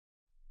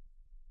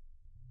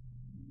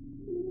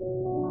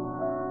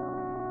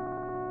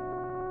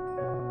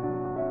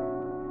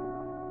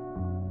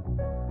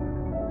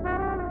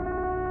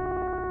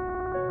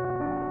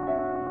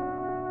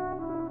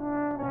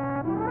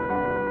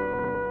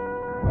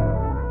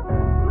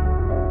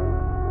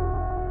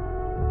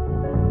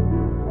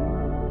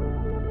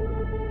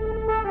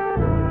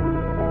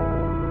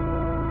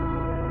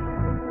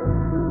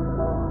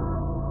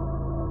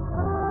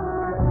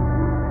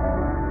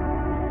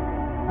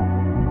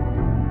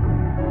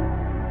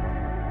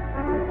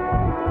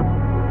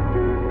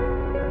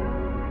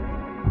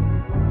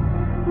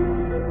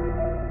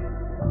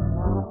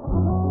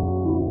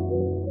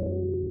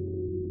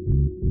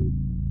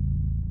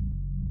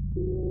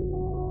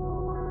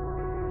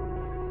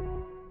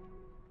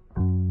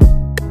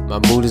My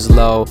mood is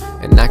low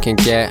and I can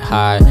get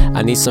high.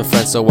 I need some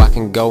friends so I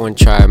can go and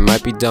try.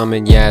 Might be dumb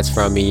and yeah, it's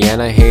from me,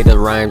 and I hate a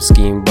rhyme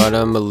scheme, but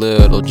I'm a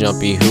little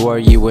jumpy. Who are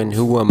you and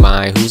who am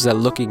I? Who's that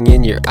looking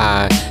in your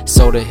eye?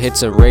 Soda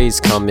hits and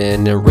rays come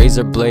in, and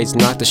razor blades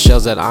knock the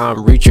shells that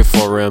I'm reaching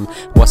for him.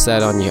 What's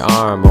that on your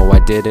arm? Oh, I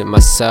did it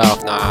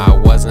myself. Nah, I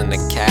wasn't a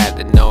cat,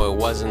 and no, it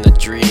wasn't a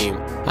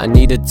dream. I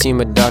need a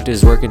team of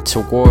doctors working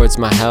towards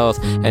my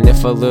health, and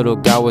if a little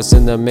guy was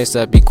in the mix,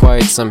 that'd be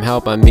quite some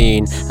help. I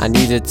need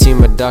a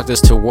team of doctors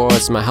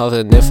towards my health,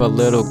 and if a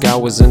little guy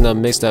was in the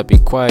mix, that'd be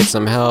quite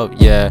some help.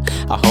 Yeah,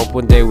 I hope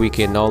one day we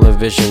can all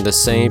envision the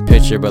same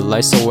picture, but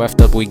life's so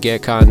effed up we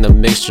get caught in the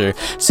mixture.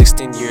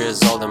 16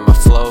 years old and my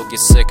flow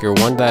gets sicker.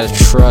 One that I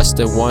trust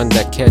and one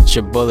that catch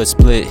a bullet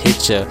split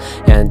hit ya,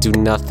 and do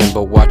nothing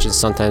but watching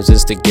sometimes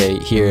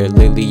instigate. Here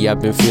lately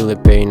I've been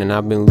feeling pain, and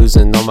I've been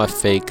losing all my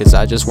faith, cause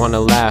I just wanna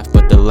laugh,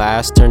 but the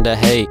last turned to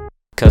hate.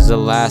 Cause the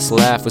last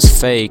laugh was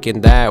fake,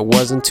 and that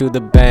wasn't to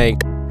the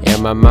bank.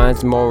 And my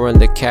mind's more on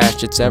the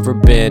cash it's ever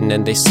been,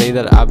 and they say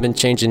that I've been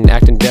changing,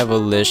 acting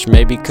devilish.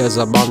 Maybe cause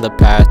I'm on the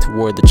path to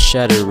where the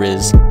cheddar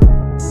is.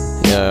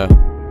 Yeah.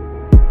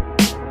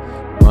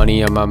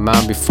 Money on my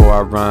mind before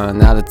I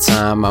run out of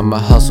time. I'ma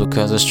hustle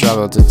cause I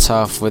struggle to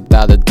tough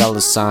without a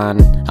dollar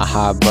sign. A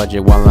high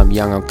budget while I'm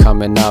young, I'm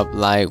coming up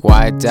like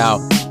why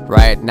doubt?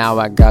 Right now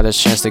I got a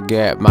chance to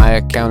get my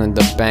account in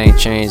the bank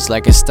changed.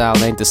 Like his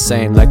style ain't the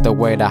same, like the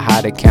way to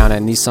hide account. I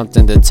need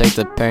something to take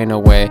the pain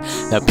away.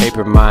 That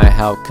paper might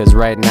help, cause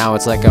right now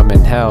it's like I'm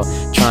in hell,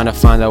 trying to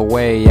find a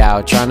way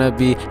out. Trying to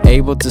be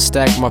able to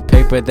stack my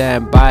paper,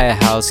 then buy a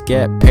house.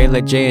 Get paid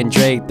like Jay and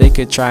Drake, they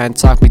could try and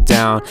talk me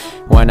down.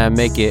 When I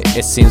make it,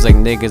 it seems like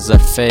niggas are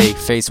fake,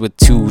 faced with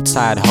two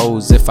tied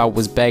hoes. If I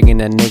was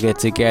begging a nigga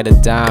to get a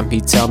dime,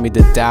 he'd tell me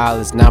to dial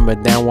his number.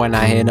 Then when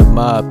I hit him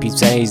up, he'd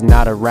say he's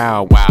not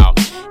around. Wow.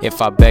 If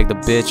I beg the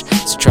bitch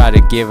to try to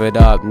give it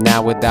up,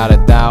 now without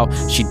a doubt,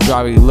 she'd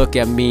probably look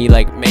at me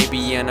like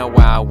maybe in a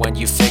while. When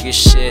you figure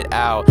shit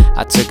out,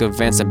 I took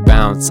advance and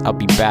bounce, I'll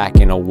be back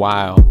in a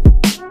while.